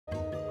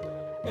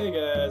Hey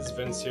guys,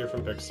 Vince here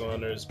from Pixel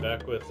Hunters,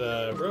 back with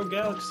Rogue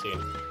Galaxy.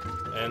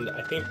 And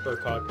I think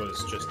Burkhak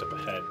was just up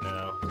ahead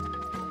now.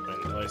 I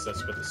mean, at least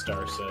that's what the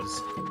star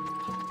says.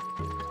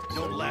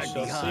 Don't lag we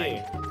shall behind.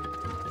 see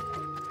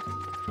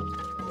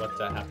what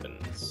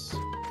happens.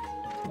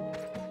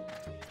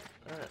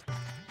 Alright.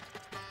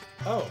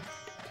 Oh.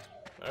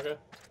 Okay.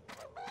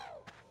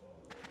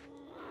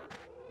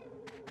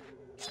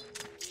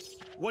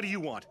 What do you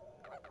want?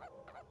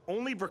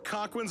 Only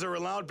Burkakwans are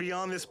allowed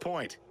beyond this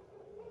point.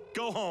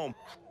 Go home.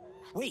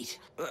 Wait,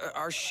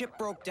 our ship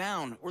broke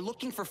down. We're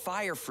looking for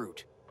fire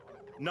fruit.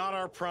 Not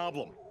our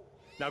problem.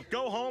 Now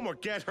go home or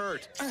get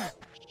hurt.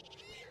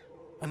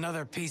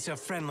 Another piece of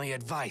friendly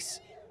advice.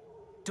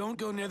 Don't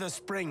go near the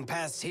spring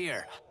past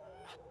here.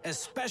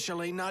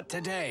 Especially not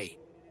today.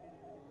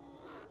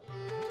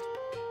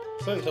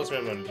 Something tells me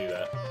I'm going to do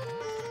that.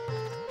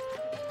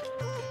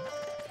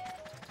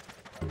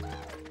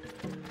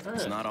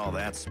 It's not all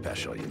that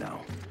special, you know.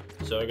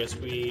 So I guess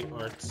we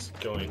aren't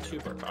going to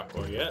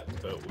Burkhak yet,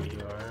 but we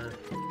are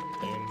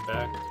heading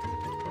back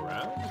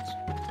around.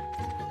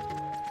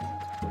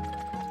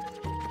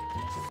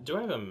 Do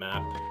I have a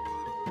map?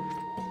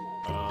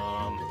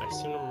 I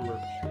seem to remember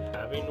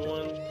having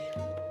one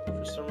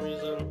for some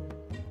reason.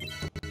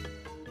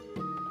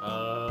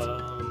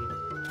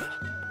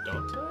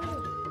 Don't I?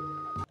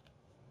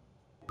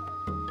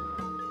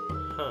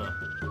 Huh.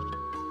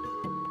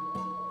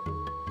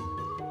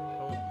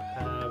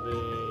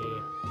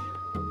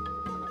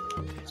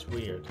 It's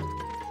weird.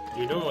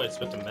 You don't really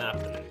expect a map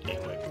in a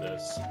game like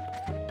this.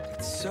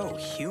 It's so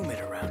humid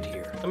around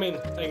here. I mean,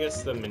 I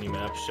guess the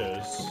mini-map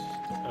shows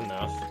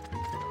enough.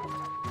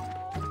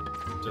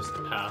 Just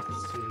the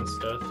paths and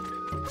stuff.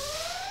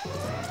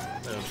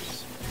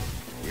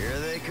 Here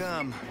they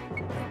come,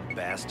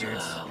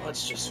 bastards.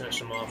 Let's just finish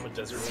them off with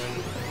Desert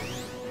Wind.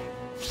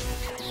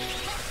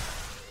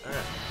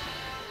 Alright.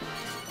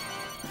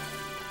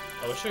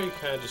 I wish I could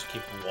kind of just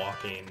keep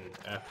walking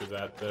after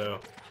that, though.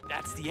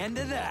 That's the end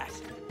of that.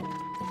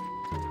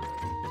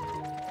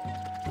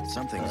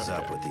 Something's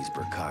up with these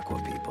Burkakwa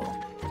people.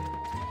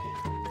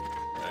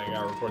 I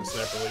gotta record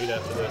Sniper Lead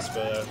after this,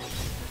 but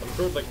I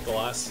recorded like the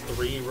last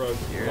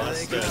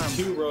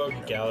two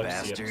Rogue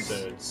Galaxy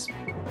episodes.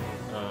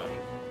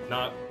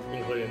 Not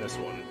including this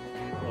one.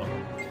 Well,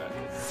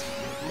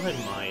 my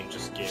mind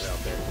just gave out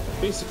there.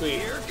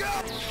 Basically,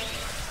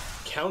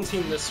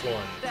 counting this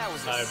one,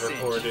 I've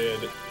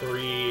recorded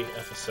 3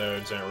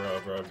 episodes in a row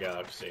of Rogue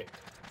Galaxy.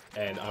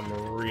 And I'm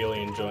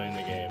really enjoying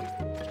the game.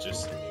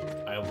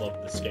 I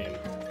love this game.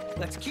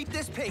 Let's keep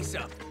this pace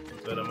up.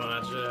 But I'm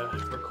gonna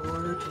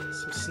record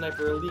some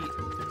Sniper Elite.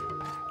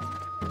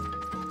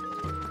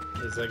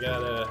 Cause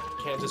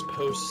can't just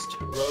post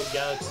Rogue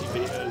Galaxy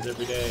videos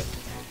every day.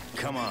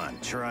 Come on,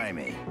 try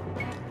me.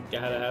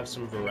 Gotta have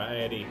some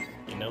variety,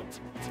 you know?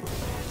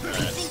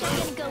 Alright, Think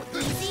I'm gonna go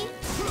easy?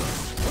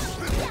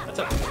 That's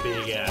a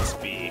big ass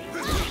bee.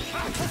 Okay,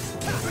 I'm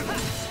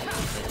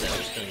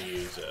just gonna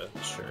use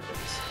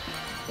shurikens.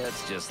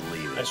 Let's just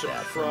leave it I should at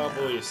that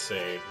probably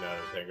save now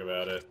that I think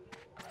about it.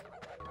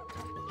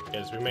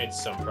 Because we made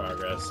some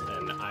progress,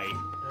 and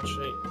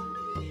actually...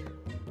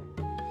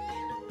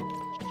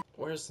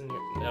 Where's the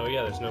new... Oh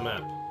yeah, there's no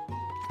map.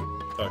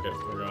 Fuck it,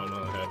 we're going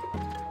on ahead.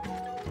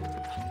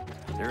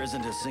 There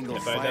isn't a single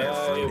If I fire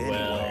die, fruit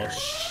well, anywhere.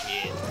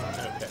 shit.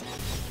 Okay.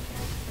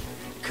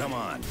 Come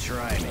on,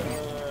 try me.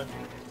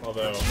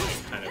 Although, I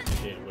kind of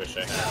did wish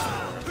I had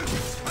more.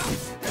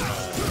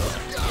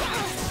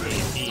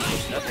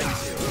 Nothing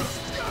to it.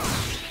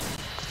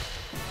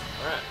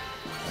 Alright.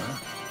 Huh?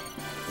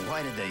 Why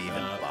did they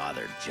even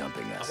bother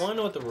jumping us? I want to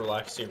know what the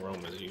relaxing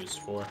room is used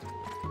for.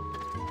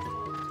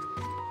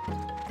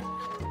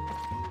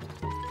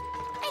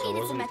 I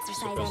needed some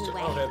exercise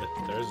anyway. Oh, hey,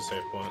 there is a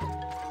save point.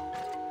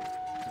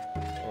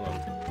 Hold on.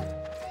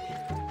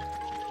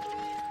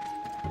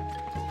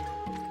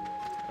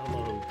 I don't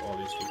know who all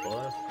these people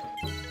are.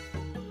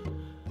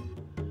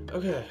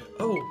 Okay.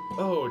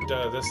 Oh,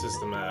 duh, this is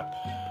the map.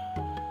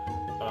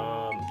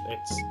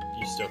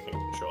 You still can't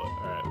control it.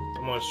 Alright,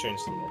 I'm gonna change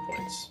some more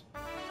points.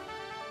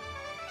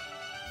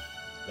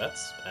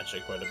 That's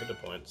actually quite a bit of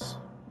points.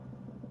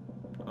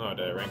 Oh,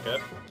 did I rank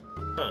up?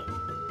 Huh.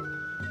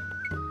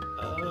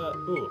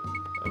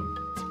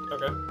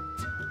 Okay.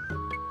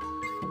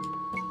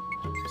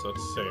 So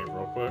let's save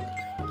real quick.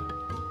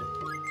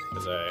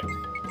 Because I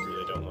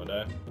really don't want to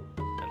die.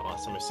 And the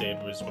last time I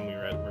saved was when we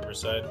were at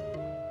Riverside.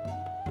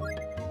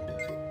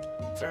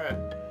 Alright.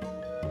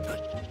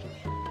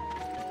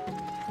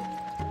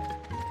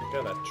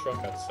 God, that truck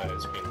outside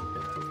is being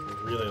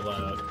really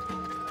loud.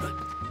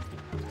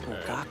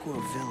 Burkakwa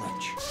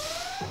Village.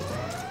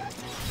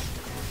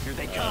 Here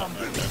they come.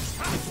 Okay.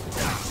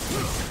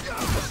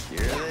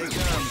 Here they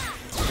come.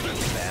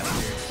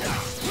 Bastards.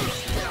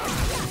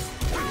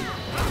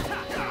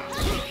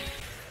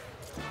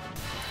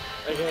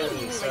 Again,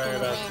 sorry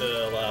about the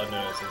loud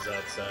noises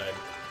outside.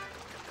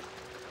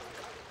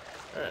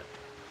 Alright.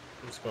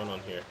 What's going on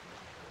here?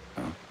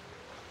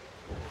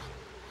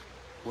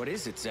 What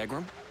is it,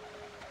 Zegram?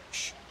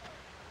 Shh.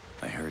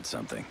 I heard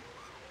something.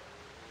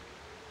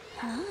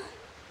 Huh?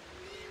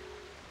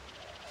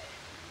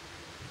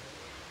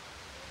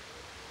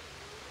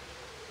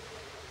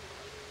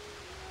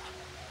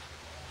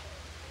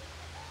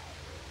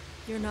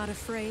 You're not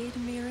afraid,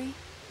 Miri?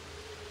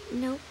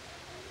 Nope,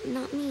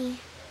 not me.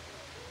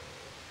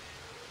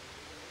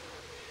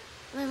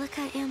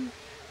 Lilica, am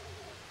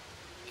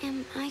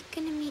I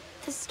gonna meet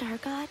the Star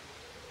God?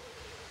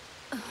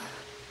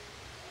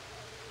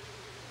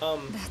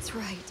 That's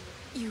right.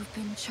 You've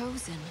been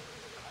chosen.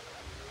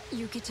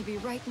 You get to be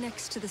right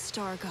next to the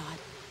Star God.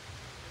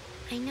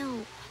 I know,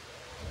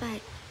 but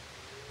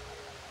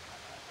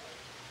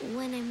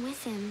when I'm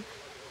with him,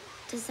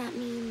 does that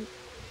mean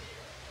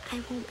I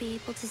won't be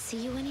able to see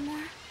you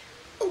anymore?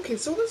 Okay,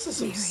 so this is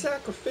some Miri.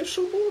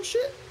 sacrificial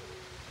bullshit?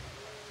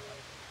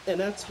 And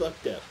that's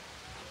fucked up.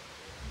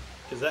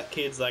 Because that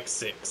kid's like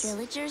 6.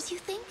 Villagers, you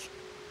think?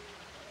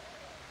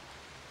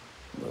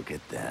 Look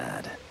at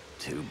that.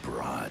 2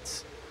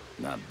 broads.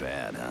 Not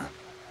bad, huh?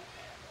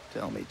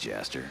 Tell me,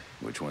 Jaster,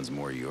 which one's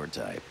more your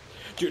type?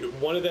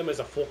 Dude, one of them is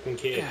a fucking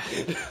kid.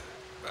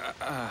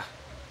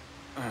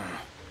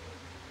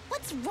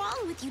 What's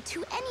wrong with you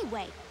two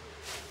anyway?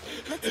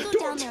 Let's go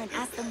down there and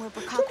ask them where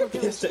Don't Bukakwa get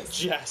Village pissed at is.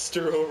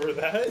 Jaster over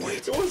that.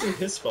 It wasn't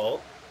his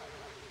fault.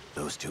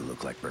 Those 2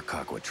 look like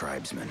Burkakwa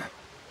tribesmen.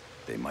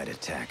 They might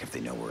attack if they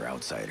know we're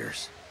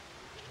outsiders.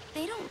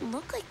 They don't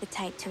look like the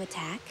type to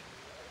attack.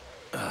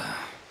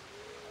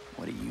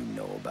 What do you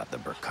know about the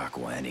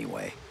Burkakwa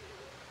anyway?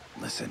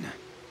 Listen,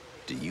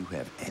 do you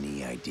have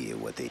any idea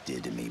what they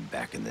did to me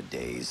back in the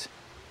days?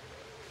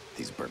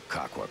 These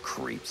Burkakwa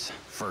creeps,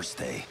 first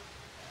they...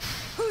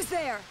 Who's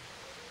there?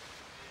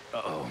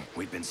 Uh-oh,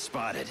 we've been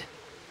spotted.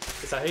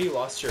 Is that how you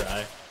lost your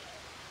eye?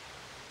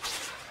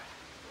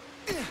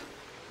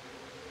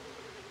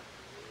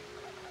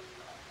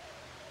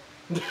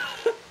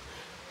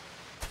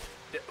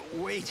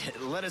 Wait,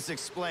 let us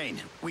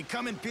explain. We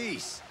come in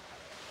peace.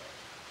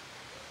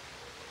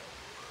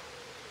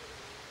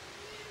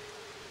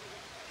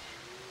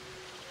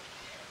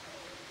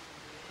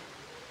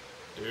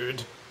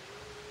 Dude.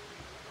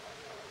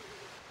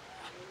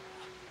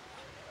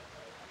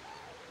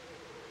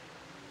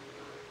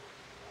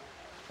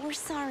 We're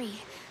sorry.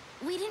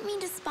 We didn't mean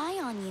to spy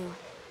on you.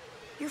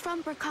 You're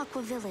from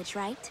Bukakwa Village,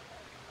 right?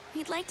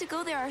 We'd like to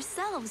go there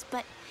ourselves,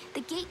 but the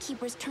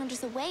gatekeepers turned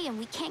us away and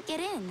we can't get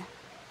in.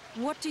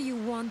 What do you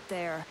want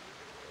there?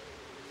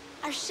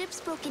 Our ship's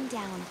broken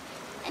down,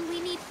 and we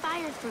need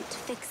fire fruit to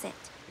fix it.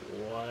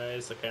 Why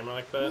is the camera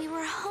like that? We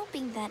were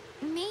hoping that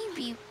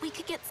maybe we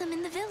could get some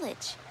in the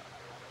village.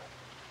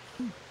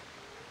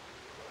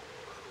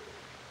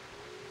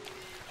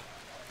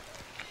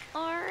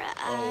 Or,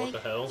 Oh, what the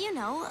hell? you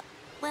know,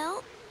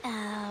 well,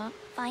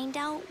 find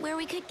out where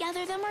we could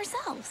gather them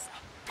ourselves.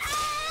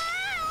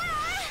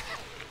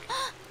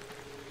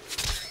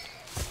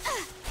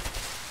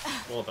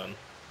 Well done.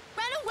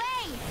 Run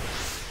away!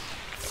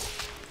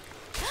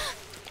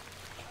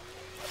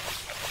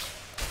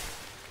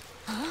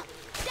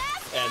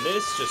 And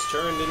this just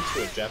turned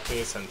into a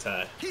Japanese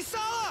hentai.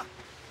 Kisala!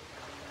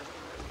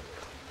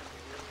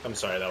 I'm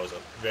sorry, that was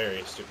a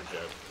very stupid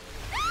joke.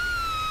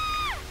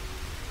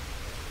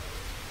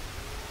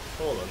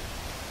 Hold on.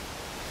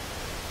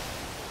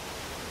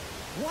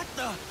 What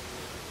the?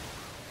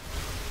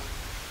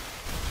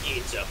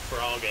 It's a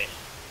froggy.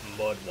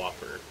 Mud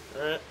Whopper.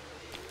 Alright.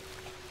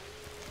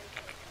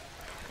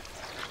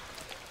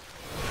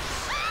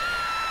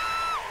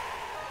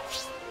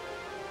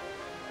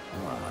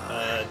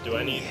 Do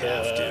I need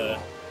have to.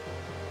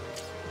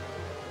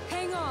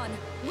 Hang on.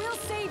 We'll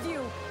save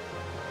you.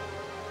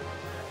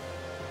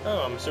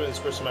 Oh, I'm assuming this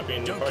person might be a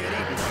new Don't party get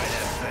eaten member. by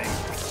that thing.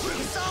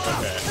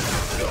 Okay.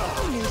 Ow,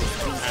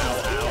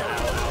 ow, ow,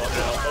 ow,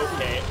 ow.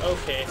 Okay,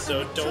 okay,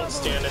 so don't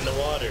stand in the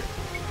water.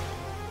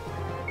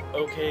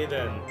 Okay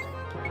then.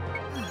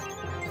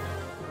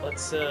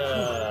 Let's,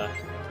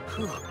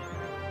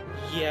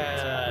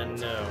 yeah,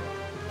 no.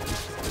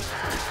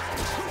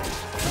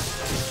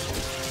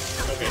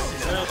 Okay,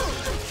 so now...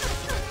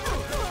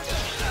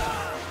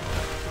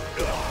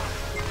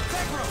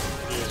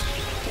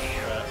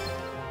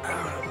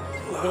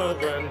 Well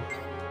then,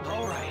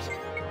 All right.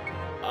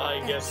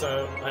 I guess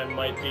I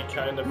might be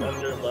kind of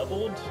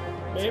under-leveled,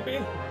 maybe?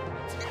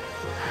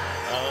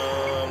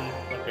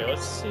 Okay,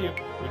 let's see if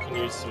we can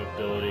use some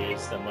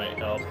abilities that might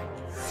help.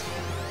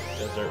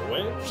 Desert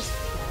Winds?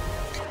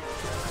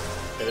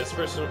 Okay,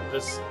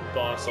 this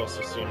boss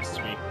also seems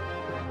to be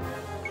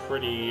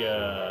pretty,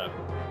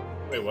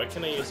 wait, what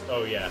can I use?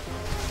 Oh, yeah.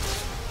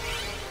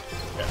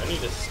 Okay, I need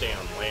to stay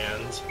on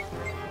land.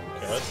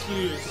 Okay, let's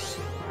use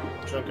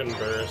Drunken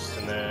Burst,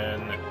 and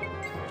then...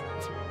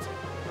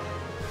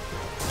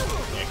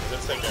 Yeah, because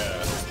that's like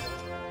a...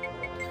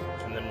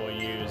 And then we'll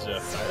use a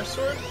Fire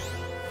Sword?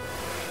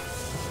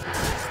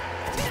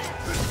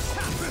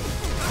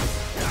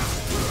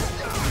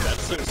 That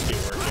seems to be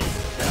working,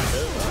 kind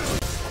of.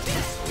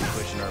 We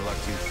pushing our luck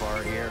too far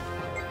here?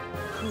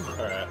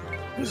 Alright,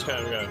 I'm just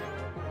kind of gonna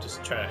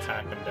just try to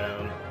hack him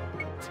down.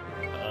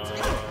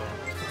 Okay.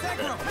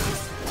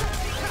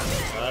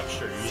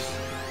 Sure,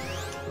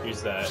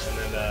 use that, and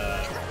then,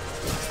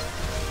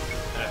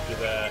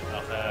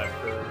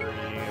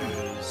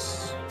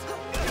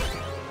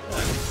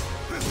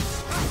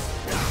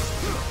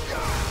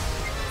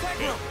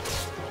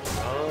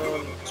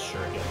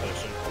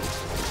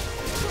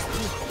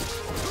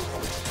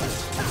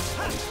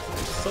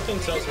 Something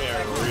tells me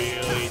I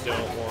really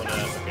don't want to...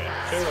 Okay,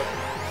 sure.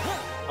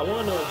 I want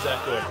to know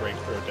exactly what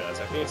Breakthrough does.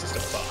 I think it's just a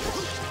buff.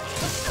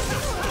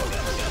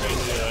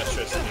 Using the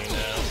electricity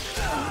now.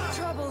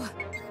 Trouble.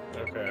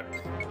 Okay.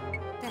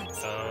 Thanks.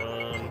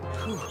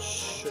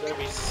 Should I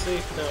be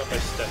safe now if I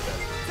step in?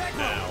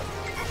 Now.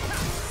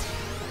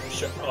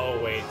 Sure. Oh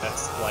wait,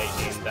 that's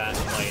lightning. That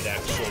might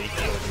actually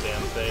heal the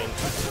damn thing.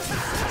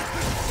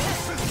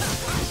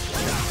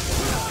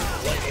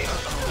 Lightning.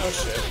 Oh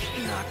shit.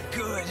 Not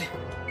good.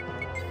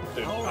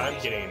 Dude, I'm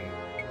getting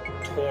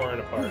torn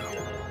apart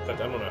here.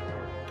 But I'm gonna...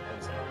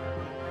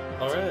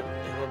 Alright,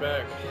 and we're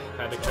back.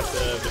 Had to cut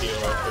the video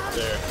real quick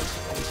there.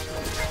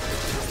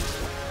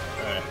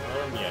 Alright,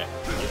 yeah.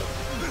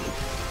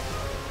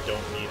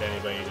 Don't need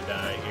anybody to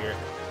die here.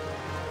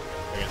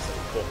 I guess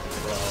I'm fucking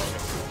wrong.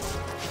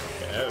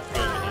 Okay, I have a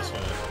feeling he's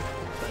gonna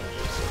try and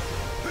use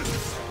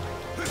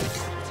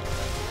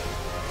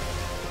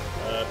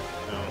it.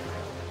 No.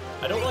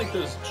 I don't like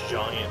those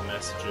giant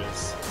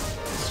messages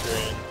on the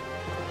screen.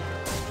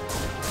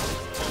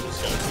 I'm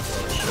just gonna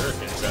throw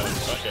shurikens out and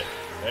fuck it.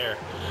 There.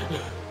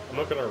 I'm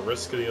not gonna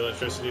risk the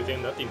electricity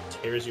thing. That thing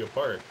tears you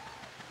apart.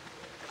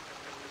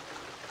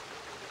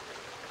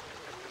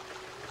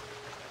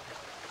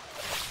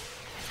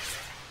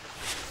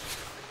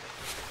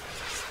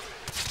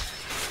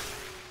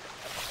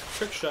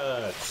 Trick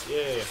shots,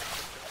 yay.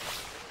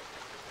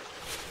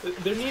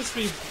 There needs to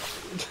be...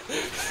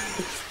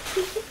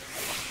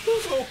 I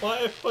don't know why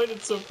I find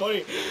it so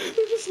funny.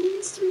 There just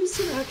needs to be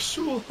some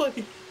actual,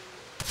 like...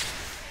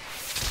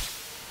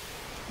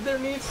 There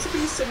needs to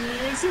be some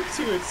music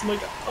to it, some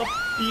like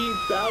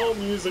upbeat battle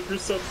music or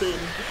something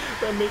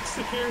that makes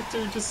the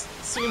character just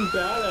seem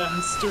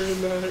badass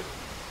during that.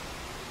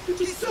 It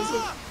just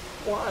doesn't...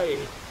 Why?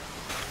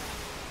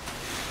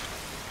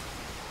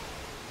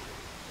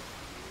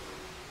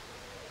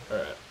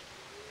 Alright.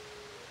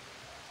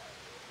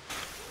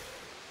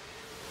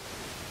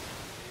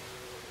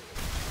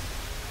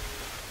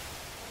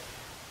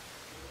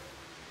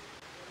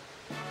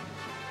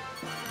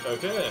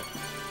 Okay.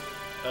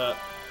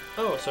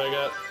 Oh, so I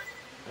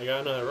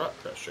got another rock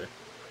crusher.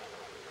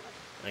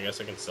 I guess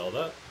I can sell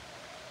that.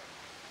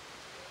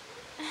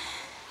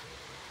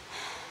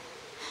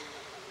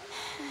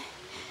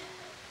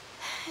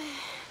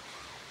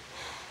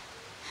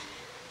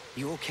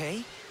 You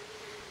okay?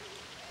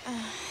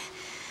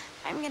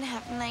 I'm gonna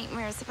have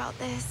nightmares about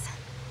this.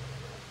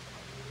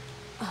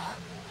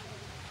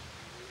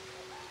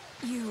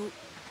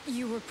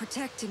 You were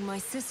protecting my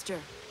sister.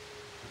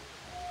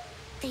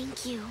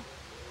 Thank you.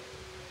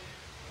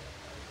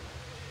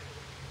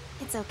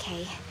 It's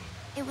okay.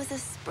 It was a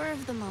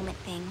spur-of-the-moment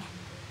thing.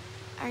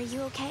 Are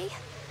you okay?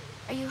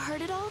 Are you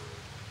hurt at all?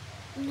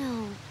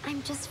 No,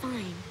 I'm just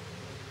fine.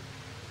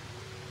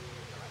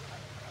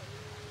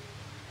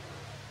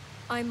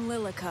 I'm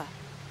Lilica,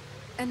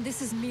 and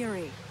this is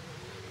Miri.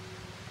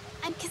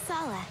 I'm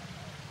Kasala.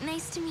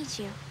 Nice to meet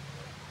you.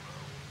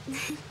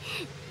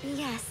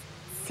 Yes,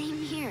 same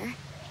here.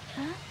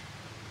 Huh?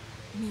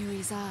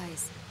 Miri's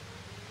eyes.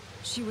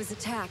 She was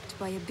attacked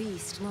by a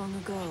beast long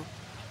ago.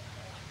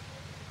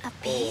 A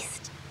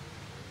beast?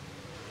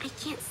 I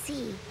can't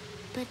see,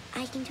 but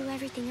I can do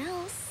everything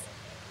else.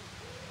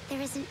 There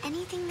isn't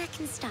anything that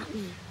can stop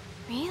me.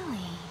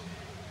 Really?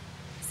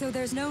 So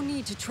there's no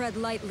need to tread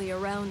lightly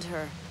around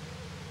her.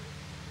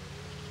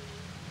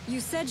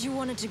 You said you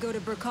wanted to go to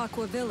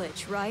Burkaqua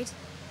Village, right?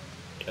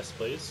 Yes,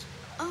 please.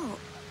 Oh,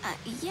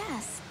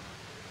 yes.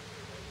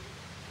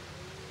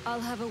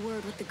 I'll have a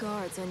word with the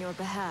guards on your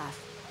behalf.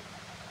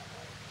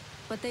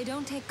 But they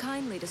don't take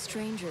kindly to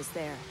strangers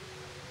there.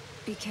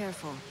 Be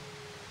careful.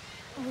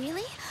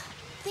 Really?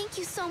 Thank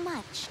you so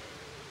much.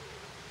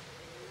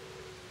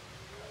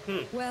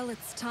 Well,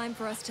 it's time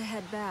for us to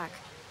head back.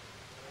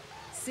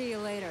 See you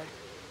later.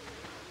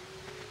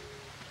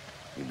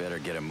 We better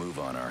get a move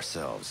on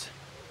ourselves.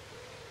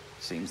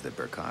 Seems that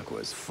Burkaqua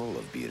is full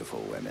of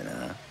beautiful women,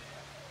 huh?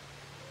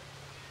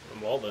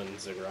 Well then,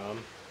 Zigguram.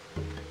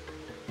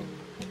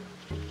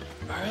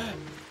 Alright.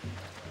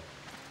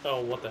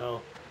 Oh, what the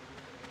hell?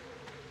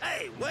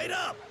 Hey, wait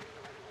up!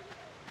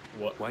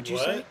 What? What'd you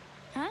say?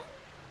 Huh?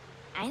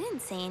 I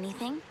didn't say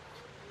anything.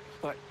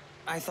 But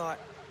I thought...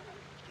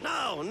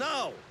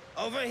 No!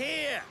 Over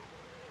here!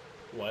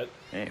 What?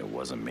 Hey, it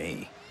wasn't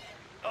me.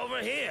 Over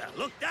here!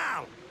 Look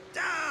down!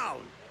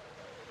 Down!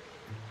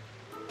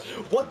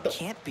 What the?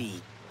 Can't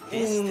be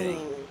this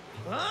thing.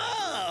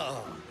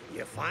 Oh!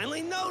 You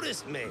finally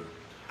noticed me.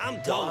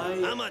 I'm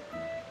Toad. Why? I'm a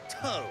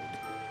toad.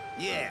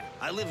 Yeah,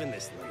 I live in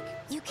this lake.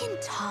 You can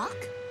talk?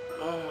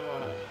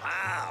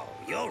 Wow,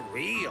 you're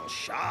real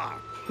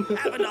sharp.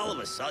 Happened all of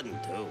a sudden,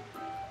 too.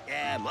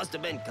 Yeah, must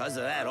have been because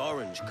of that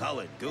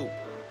orange-colored goop.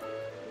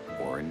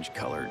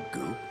 Orange-colored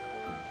goop?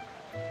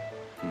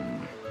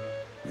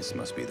 This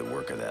must be the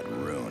work of that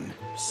rune.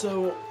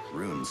 So,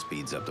 Rune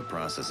speeds up the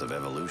process of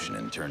evolution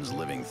and turns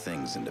living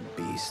things into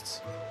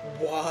beasts.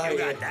 why? You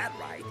got that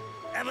right.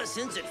 Ever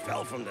since it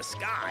fell from the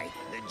sky,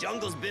 the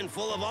jungle's been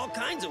full of all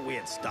kinds of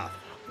weird stuff.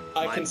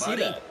 I My can see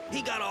buddy, that.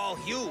 he got all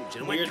huge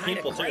and Weird went kind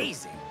people, of too.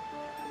 crazy.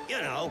 You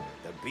know,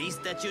 the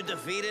beast that you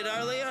defeated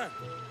earlier?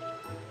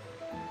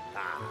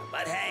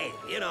 But hey,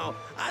 you know,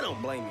 I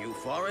don't blame you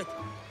for it.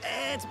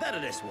 It's better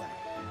this way.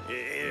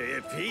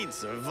 If he'd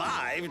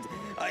survived,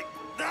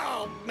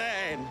 oh,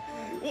 man,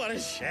 what a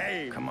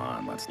shame. Come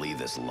on, let's leave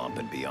this lump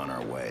and be on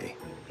our way.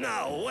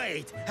 No,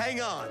 wait, hang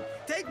on.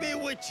 Take me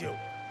with you.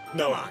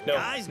 No, Come on, no,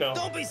 guys, no.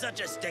 don't be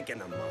such a stick in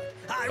the mud.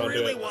 I Don't do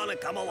really it. want to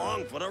come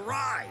along for the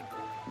ride.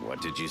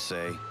 What did you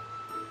say?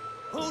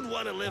 Who'd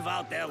want to live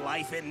out their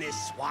life in this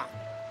swamp?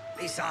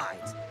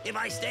 Besides, if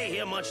I stay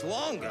here much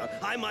longer,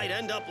 I might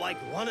end up like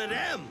one of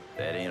them.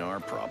 That ain't our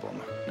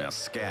problem. Now,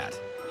 scat.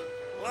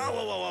 Whoa,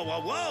 whoa, whoa,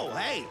 whoa, whoa, whoa.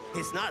 Hey,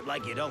 it's not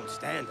like you don't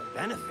stand to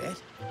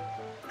benefit.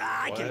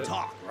 I can What?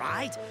 talk,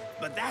 right?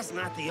 But that's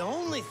not the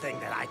only thing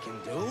that I can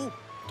do.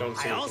 Don't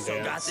say I you can also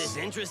got dance. this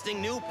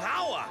interesting new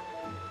power.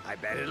 I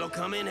bet it'll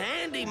come in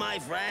handy, my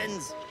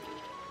friends.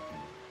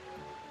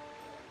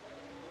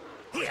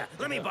 Here,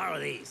 let me borrow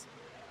these.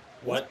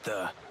 What?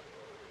 The?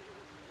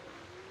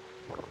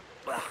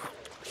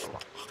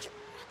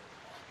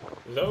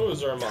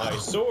 Those are my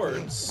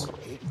swords.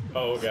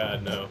 Oh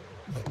god, no.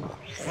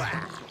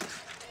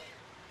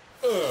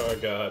 Oh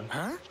god.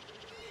 Huh?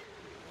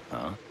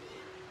 Huh?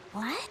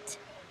 What?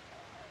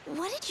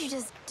 What did you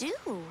just do?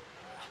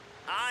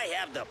 I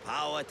have the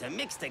power to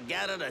mix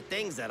together the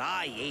things that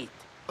I eat.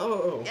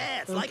 Oh.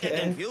 Yeah, it's like I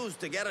can fuse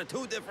together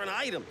two different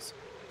items.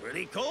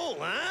 Pretty cool,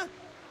 huh?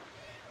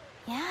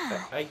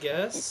 Yeah, I it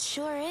guess.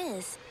 sure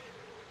is.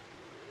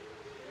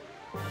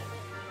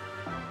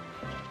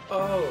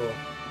 Oh.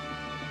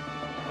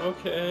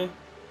 Okay.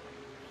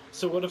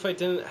 So what if I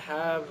didn't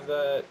have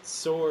that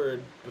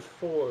sword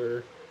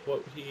before?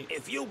 What would he...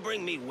 If you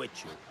bring me with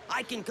you,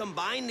 I can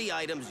combine the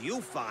items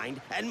you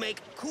find and make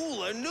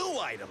cooler new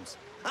items.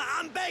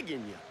 I'm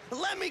begging you,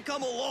 let me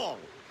come along.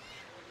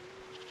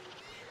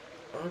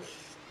 Okay,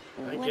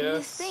 I What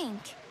guess. do you think?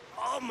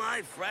 All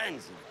my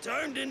friends have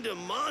turned into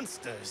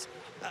monsters.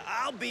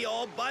 I'll be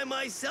all by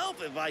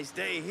myself if I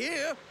stay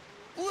here.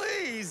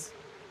 Please.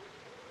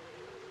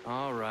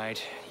 All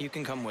right, you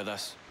can come with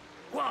us.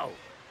 Whoa,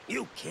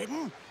 you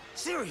kidding?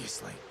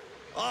 Seriously?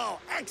 Oh,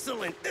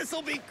 excellent.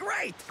 This'll be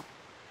great.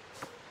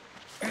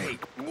 Hey,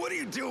 what are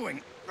you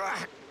doing?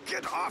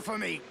 Get off of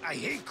me! I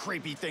hate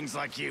creepy things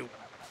like you.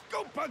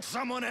 Go punch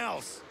someone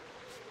else.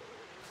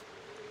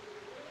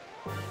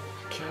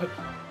 God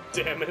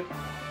damn it.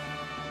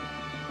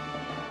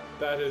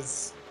 That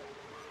is...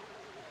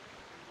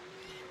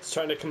 He's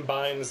trying to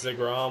combine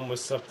Zigguram with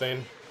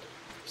something.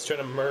 He's trying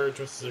to merge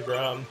with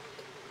Zigguram.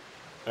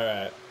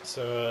 Alright,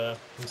 so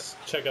let's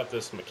check out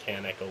this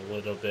mechanic a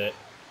little bit.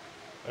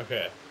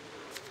 Okay.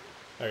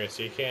 Okay,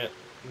 so you can't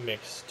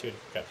mix two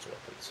different types of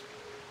weapons.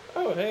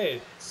 Oh, hey,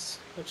 it's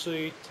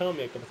actually telling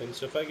me a couple things.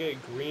 So if I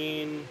get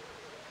green...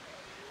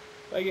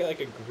 If I get like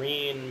a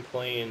green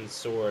plain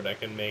sword, I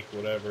can make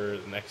whatever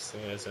the next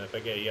thing is, and if I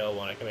get a yellow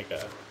one, I can make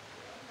a...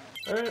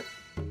 Alright.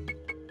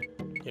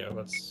 Yeah,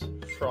 what's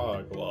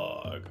frog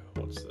log?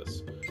 What's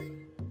this?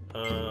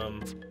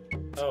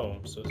 Oh,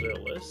 so is there a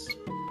list?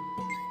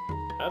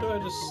 How do I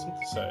just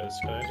synthesize?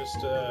 Can I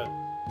just,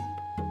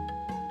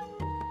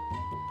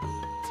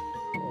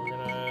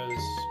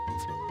 organize...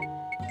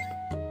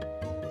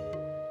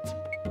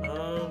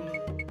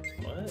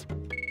 What?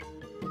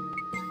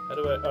 How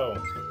do I... Oh,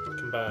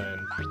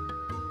 combine.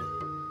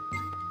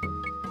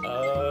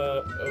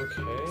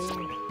 Okay.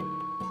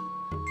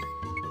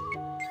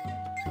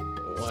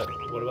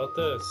 What about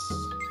this?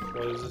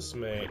 What does this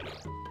make?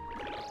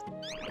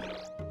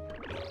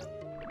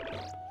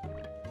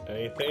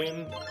 Anything?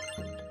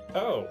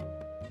 Oh.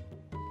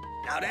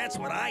 Now that's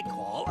what I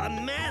call a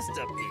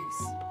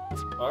masterpiece.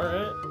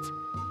 Alright.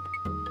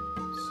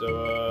 So,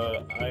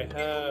 I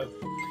have...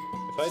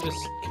 If I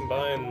just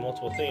combine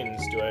multiple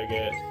things, do I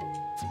get...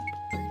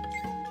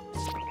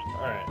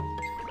 Alright.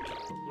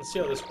 Let's see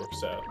how this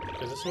works out,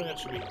 because this one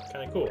actually be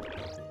kind of cool.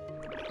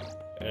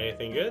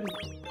 Anything good?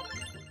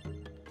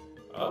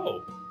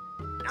 Oh.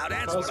 Now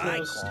that's what I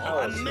Cosmos call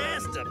a Talisman.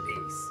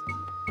 masterpiece.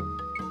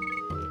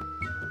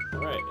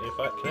 Alright,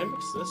 can I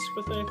mix this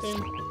with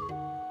anything?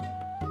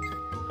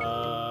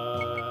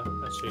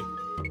 Actually...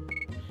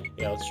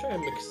 Yeah, let's try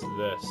and mix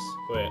this.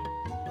 Wait.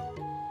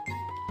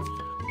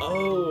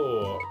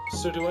 Oh,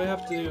 so do I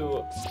have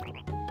to...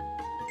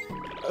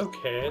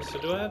 Okay, so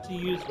do I have to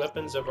use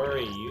weapons I've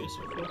already used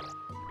before?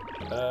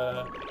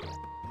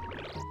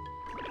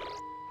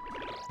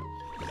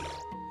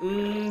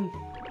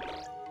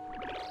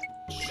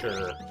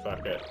 Sure,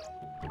 fuck it.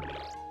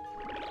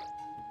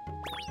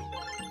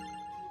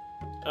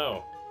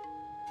 Oh.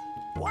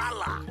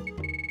 Voila!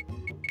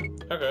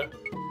 Okay.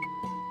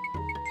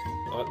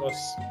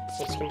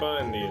 Let's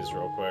combine these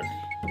real quick. I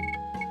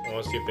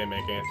want to see if they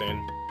make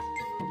anything.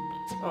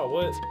 Oh,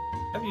 what?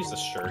 I've used the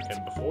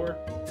shuriken before.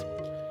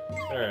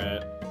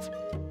 Alright.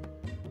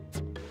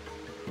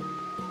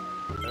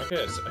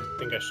 Okay, so I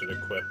think I should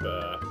equip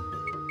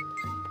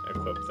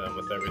them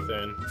with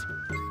everything.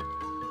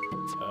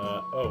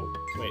 Oh,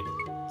 wait.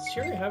 Does he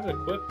already have it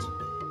equipped?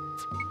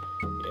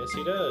 Yes,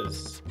 he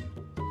does.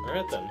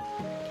 Alright then.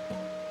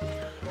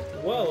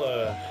 Well,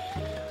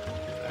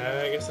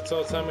 that's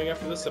all the time we got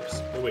for this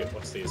episode. Oh, wait,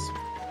 what's these?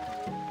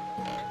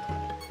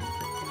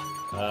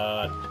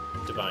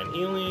 Divine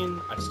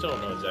Healing. I still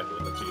don't know exactly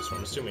what that's used for.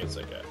 I'm assuming it's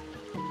like a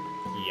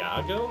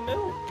Yago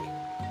milk?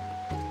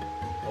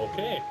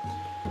 Okay.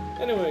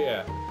 Anyway,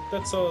 yeah,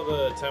 that's all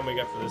the time we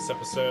got for this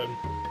episode.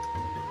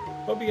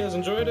 Hope you guys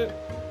enjoyed it.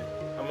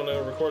 I'm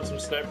gonna record some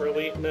Sniper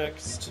Elite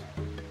next.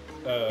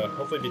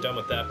 Hopefully be done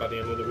with that by the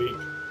end of the week.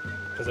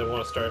 Because I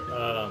want to start,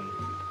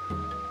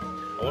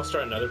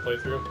 another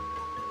playthrough.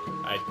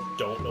 I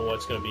don't know what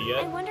it's gonna be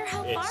yet. I wonder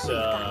how far It's, we've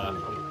gotten.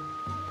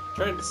 I'm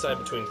trying to decide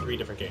between 3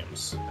 different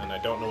games, and I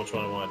don't know which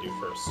one I want to do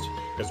first.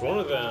 Because one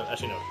of them,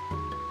 actually no,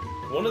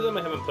 one of them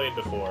I haven't played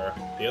before,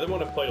 the other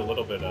one I've played a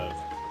little bit of,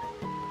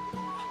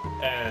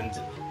 and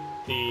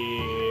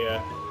the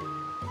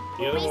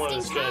other one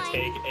is going to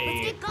take a...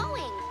 Let's get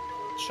going.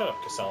 Shut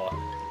up, Casala.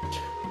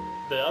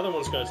 The other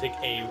one's going to take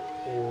a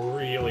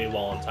really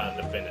long time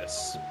to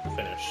finish.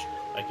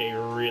 Like a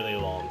really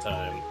long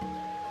time.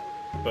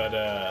 But,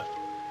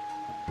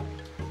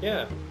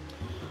 yeah.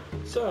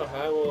 So,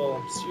 I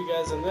will see you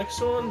guys in the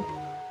next one.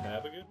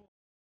 Have a good one.